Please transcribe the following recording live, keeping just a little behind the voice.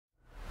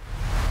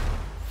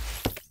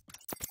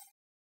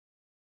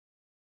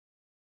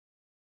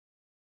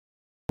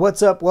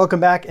What's up?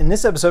 Welcome back. In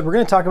this episode, we're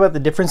going to talk about the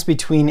difference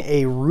between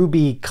a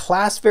Ruby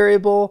class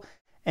variable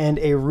and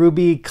a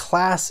Ruby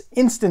class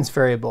instance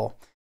variable.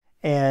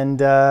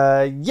 And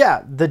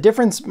yeah, the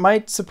difference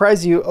might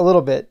surprise you a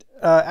little bit.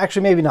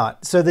 Actually, maybe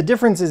not. So the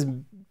difference is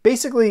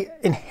basically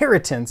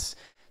inheritance.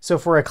 So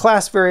for a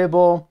class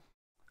variable,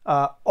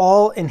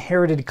 all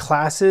inherited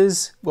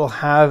classes will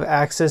have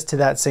access to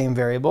that same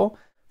variable.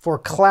 For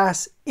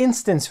class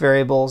instance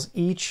variables,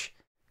 each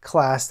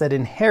class that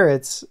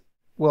inherits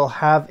will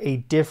have a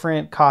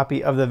different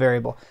copy of the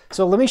variable.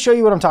 So let me show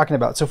you what I'm talking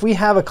about. So if we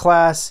have a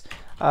class,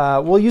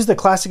 we'll use the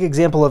classic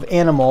example of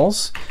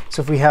animals.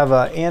 So if we have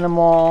an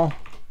animal,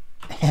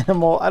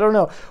 I don't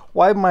know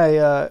why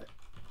my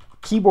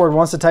keyboard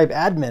wants to type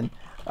admin.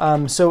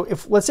 So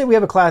if let's say we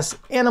have a class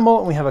animal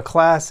and we have a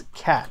class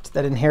cat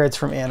that inherits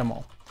from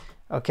animal.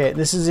 Okay,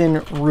 this is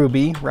in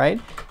Ruby,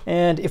 right?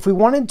 And if we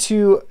wanted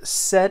to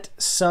set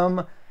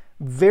some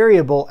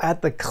variable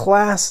at the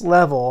class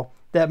level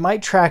that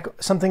might track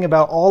something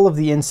about all of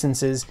the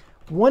instances,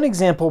 one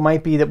example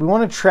might be that we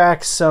want to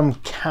track some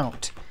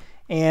count.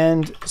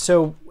 And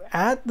so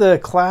at the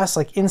class,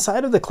 like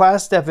inside of the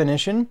class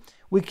definition,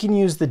 we can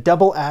use the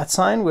double @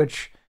 sign,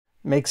 which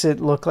makes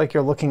it look like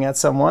you're looking at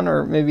someone,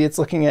 or maybe it's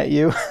looking at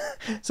you.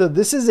 So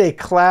this is a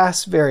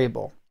class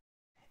variable.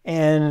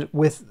 And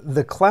with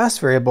the class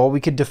variable,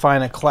 we could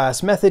define a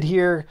class method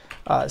here,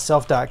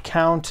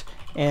 self.count,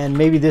 and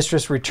maybe this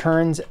just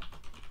returns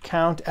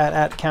count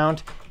at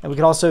count. And we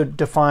could also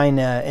define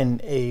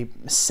a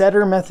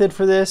setter method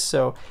for this.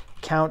 So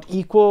count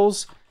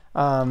equals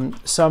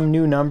some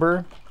new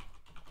number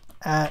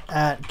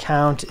at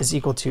count is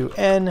equal to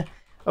n.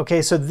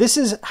 Okay, so this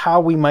is how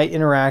we might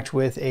interact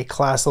with a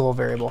class level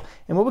variable.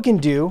 And what we can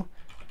do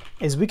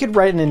is we could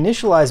write an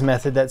initialize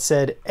method that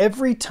said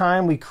every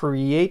time we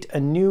create a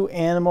new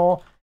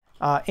animal,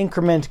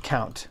 increment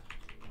count.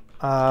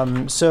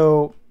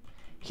 So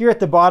here at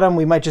the bottom,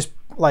 we might just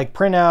like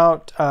print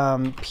out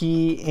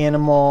p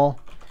animal.count.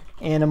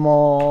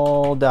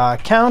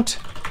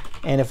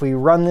 And if we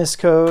run this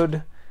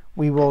code,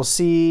 we will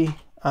see,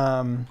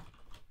 well,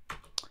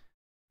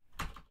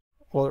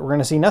 we're going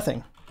to see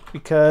nothing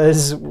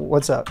because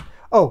what's up?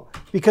 Oh,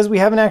 because we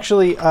haven't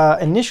actually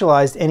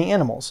initialized any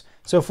animals.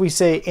 So if we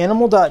say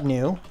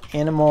animal.new,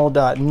 and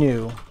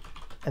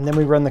then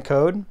we run the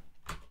code,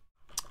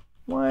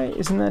 why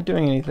isn't that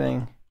doing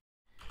anything?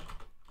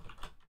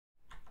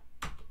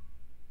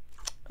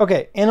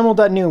 Okay,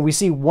 animal.new, we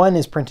see 1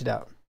 is printed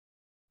out.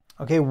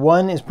 Okay,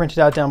 1 is printed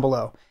out down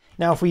below.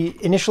 Now if we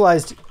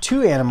initialized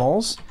 2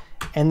 animals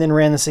and then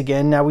ran this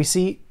again, now we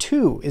see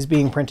 2 is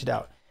being printed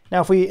out.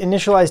 Now if we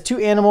initialize 2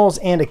 animals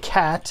and a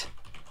cat,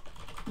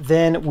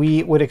 then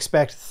we would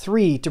expect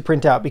 3 to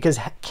print out because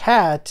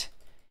cat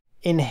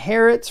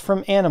inherits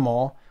from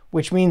animal,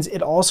 which means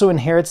it also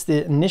inherits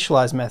the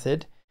initialize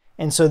method.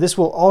 And so this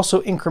will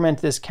also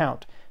increment this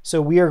count.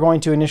 So we are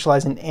going to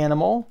initialize an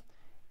animal,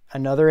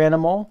 another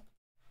animal,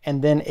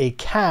 and then a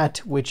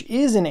cat, which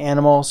is an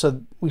animal.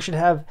 So we should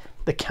have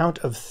the count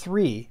of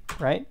 3,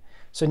 right?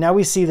 So now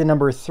we see the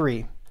number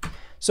 3.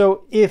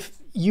 So if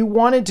you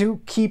wanted to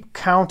keep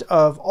count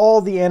of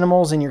all the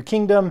animals in your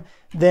kingdom,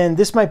 then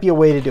this might be a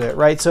way to do it,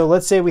 right? So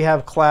let's say we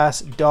have class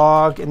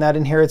dog, and that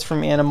inherits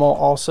from animal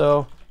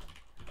also.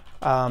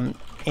 And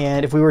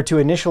if we were to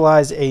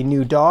initialize a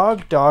new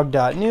dog,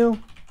 dog.new,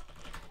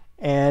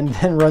 and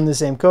then run the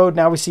same code,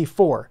 now we see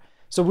 4.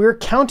 So we're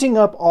counting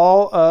up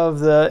all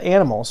of the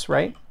animals,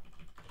 right?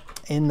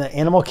 In the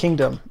animal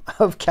kingdom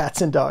of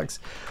cats and dogs.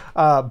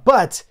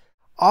 But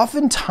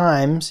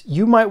oftentimes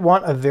you might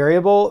want a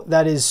variable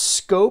that is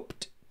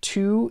scoped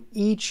to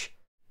each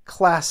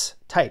class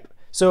type.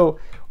 So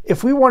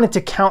if we wanted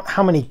to count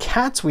how many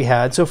cats we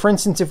had, so for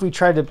instance, if we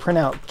tried to print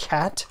out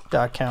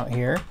cat.count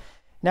here,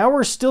 now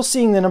we're still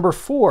seeing the number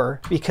 4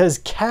 because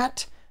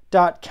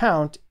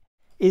cat.count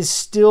is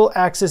still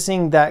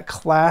accessing that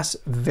class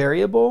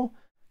variable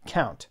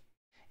count.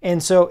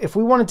 And so if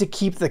we wanted to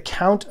keep the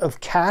count of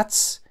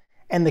cats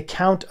and the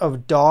count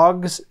of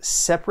dogs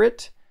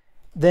separate,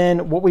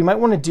 then what we might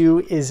want to do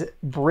is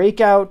break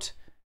out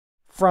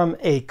from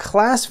a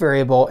class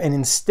variable and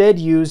instead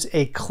use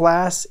a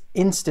class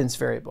instance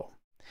variable.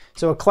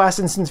 So a class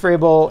instance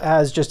variable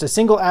has just a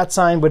single @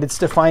 sign, but it's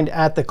defined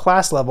at the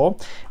class level.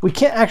 We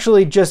can't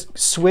actually just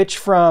switch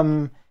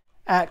from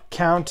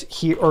 @count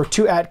here or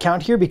to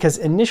 @count here because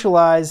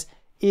initialize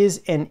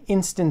is an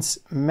instance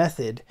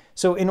method.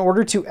 So in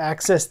order to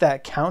access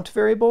that count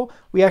variable,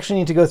 we actually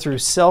need to go through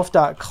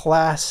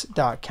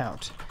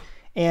self.class.count.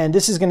 And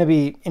this is going to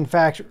be, in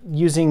fact,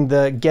 using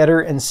the getter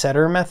and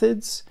setter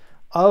methods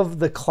of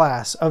the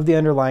class, of the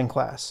underlying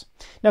class.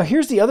 Now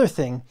here's the other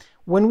thing.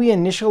 When we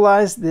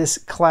initialize this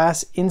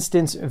class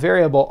instance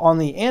variable on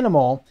the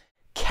animal,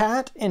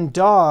 cat and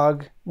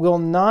dog will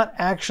not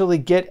actually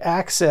get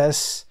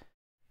access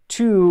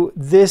to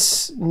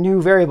this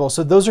new variable.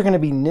 So those are going to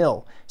be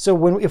nil.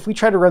 So if we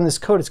try to run this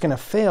code, it's going to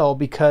fail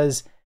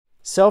because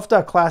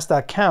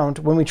self.class.count,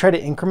 when we try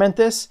to increment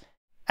this,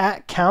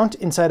 @count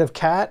inside of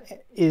cat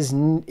is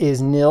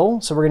nil.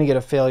 So we're going to get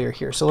a failure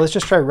here. So let's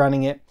just try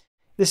running it.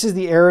 this is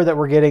the error that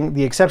we're getting.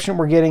 The exception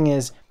we're getting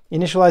is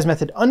initialize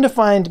method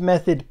undefined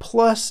method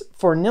plus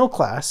for nil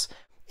class.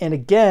 And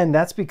again,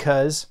 that's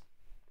because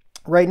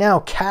right now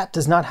cat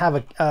does not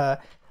have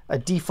a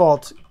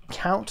default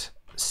count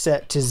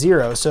set to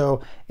 0.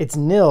 So it's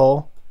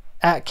nil,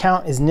 at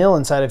count is nil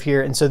inside of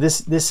here. And so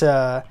this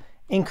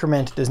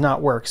increment does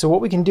not work. So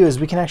what we can do is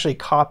we can actually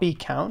copy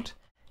count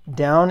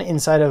down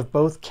inside of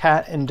both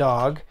cat and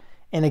dog.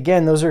 And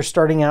again, those are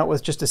starting out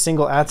with just a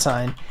single @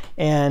 sign.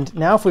 And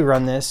now if we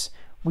run this,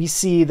 we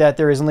see that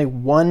there is only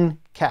one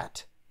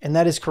cat, and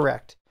that is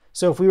correct.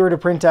 So if we were to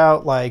print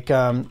out like,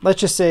 let's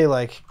just say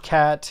like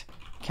cat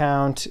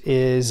count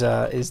is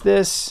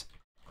this,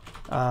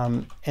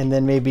 and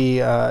then maybe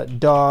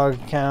dog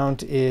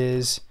count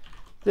is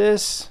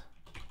this,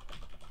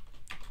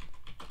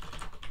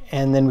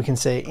 and then we can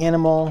say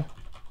animal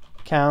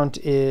count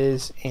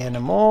is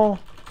animal.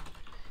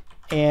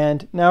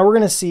 And now we're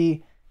going to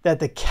see that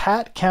the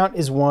cat count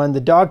is 1,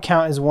 the dog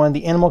count is 1,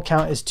 the animal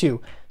count is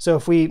 2. So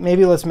if we,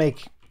 maybe let's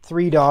make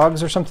 3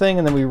 dogs or something,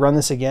 and then we run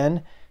this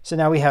again. So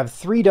now we have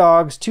 3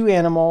 dogs, 2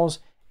 animals,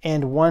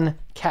 and 1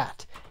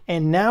 cat.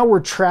 And now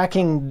we're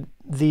tracking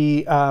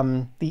the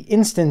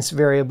instance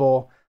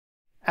variable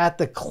at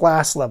the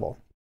class level.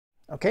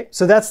 Okay,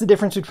 so that's the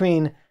difference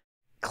between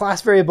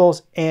class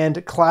variables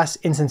and class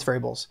instance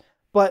variables.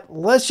 But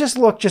let's just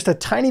look just a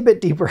tiny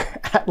bit deeper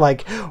at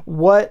like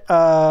what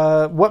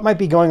might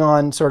be going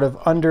on sort of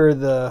under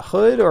the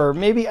hood, or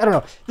maybe, I don't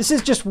know. This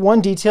is just one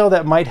detail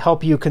that might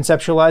help you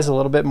conceptualize a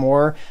little bit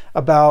more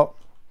about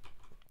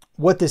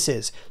what this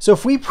is. So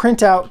if we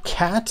print out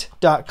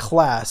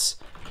cat.class,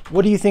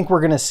 what do you think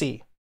we're going to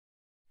see?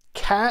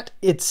 Cat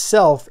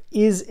itself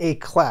is a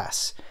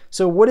class.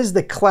 So what is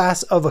the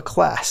class of a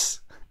class?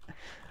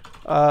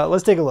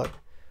 Let's take a look.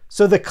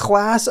 So the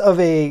class of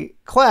a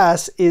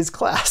class is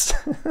class.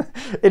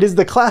 It is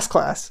the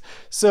class.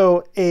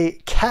 So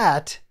the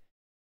cat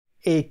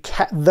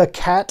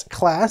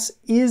class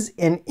is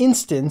an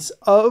instance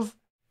of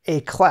a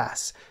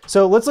class.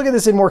 So let's look at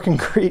this in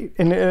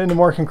a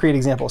more concrete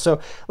example. So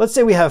let's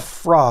say we have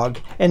frog,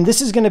 and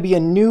this is going to be a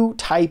new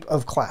type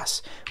of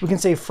class. We can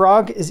say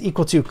frog is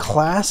equal to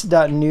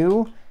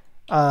class.new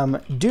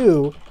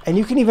do, and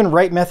you can even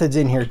write methods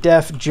in here,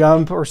 def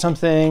jump or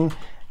something.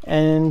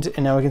 And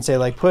now we can say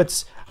like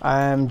puts,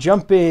 I'm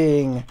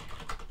jumping.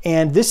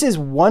 And this is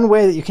one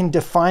way that you can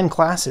define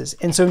classes.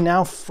 And so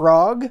now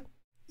frog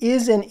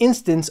is an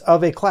instance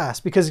of a class,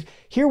 because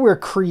here we're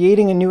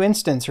creating a new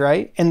instance,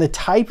 right? And the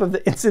type of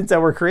the instance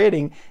that we're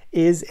creating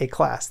is a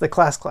class, the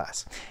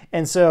class.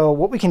 And so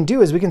what we can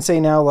do is we can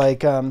say now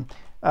like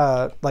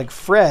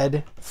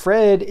Fred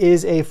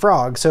is a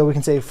frog. So we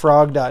can say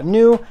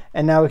frog.new,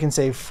 and now we can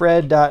say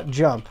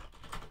Fred.jump.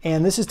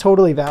 And this is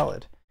totally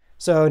valid.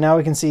 So now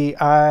we can see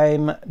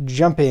I'm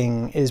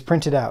jumping is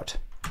printed out.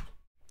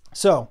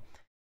 So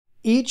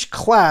each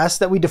class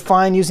that we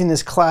define using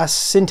this class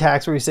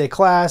syntax, where we say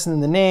class and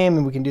then the name,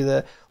 and we can do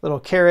the little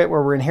caret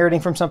where we're inheriting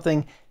from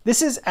something,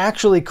 this is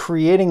actually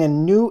creating a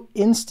new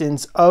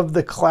instance of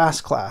the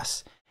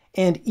class.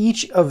 And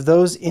each of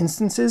those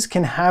instances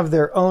can have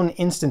their own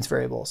instance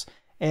variables.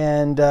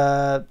 And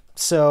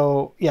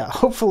so yeah,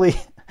 hopefully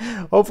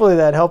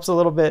that helps a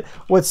little bit.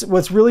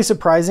 What's really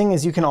surprising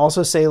is you can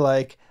also say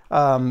like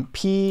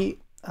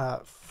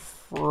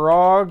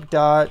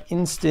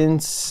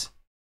frog.instance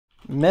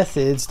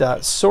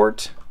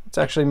methods.sort. Let's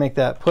actually make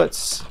that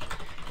puts.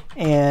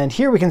 And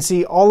here we can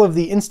see all of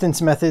the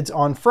instance methods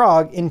on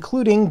frog,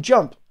 including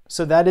jump.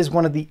 So that is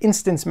one of the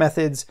instance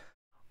methods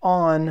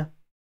on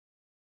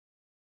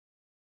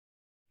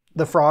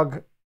the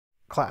frog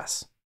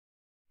class.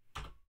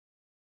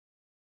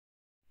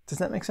 Does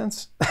that make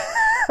sense?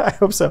 I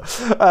hope so.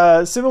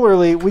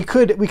 Similarly, we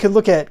could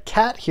look at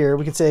cat here.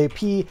 We could say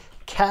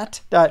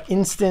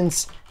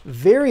cat.instance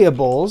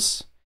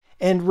variables,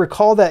 and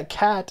recall that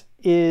cat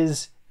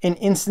is an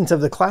instance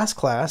of the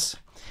class.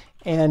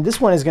 And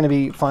this one is going to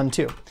be fun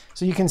too.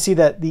 So you can see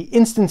that the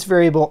instance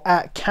variable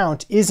at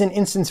count is an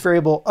instance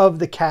variable of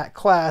the cat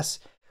class,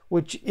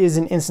 which is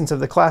an instance of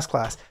the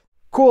class.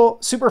 Cool,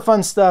 super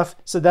fun stuff.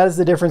 So that is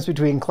the difference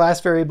between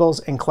class variables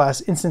and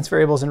class instance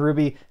variables in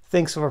Ruby.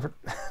 Thanks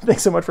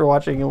so much for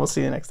watching, and we'll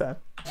see you next time.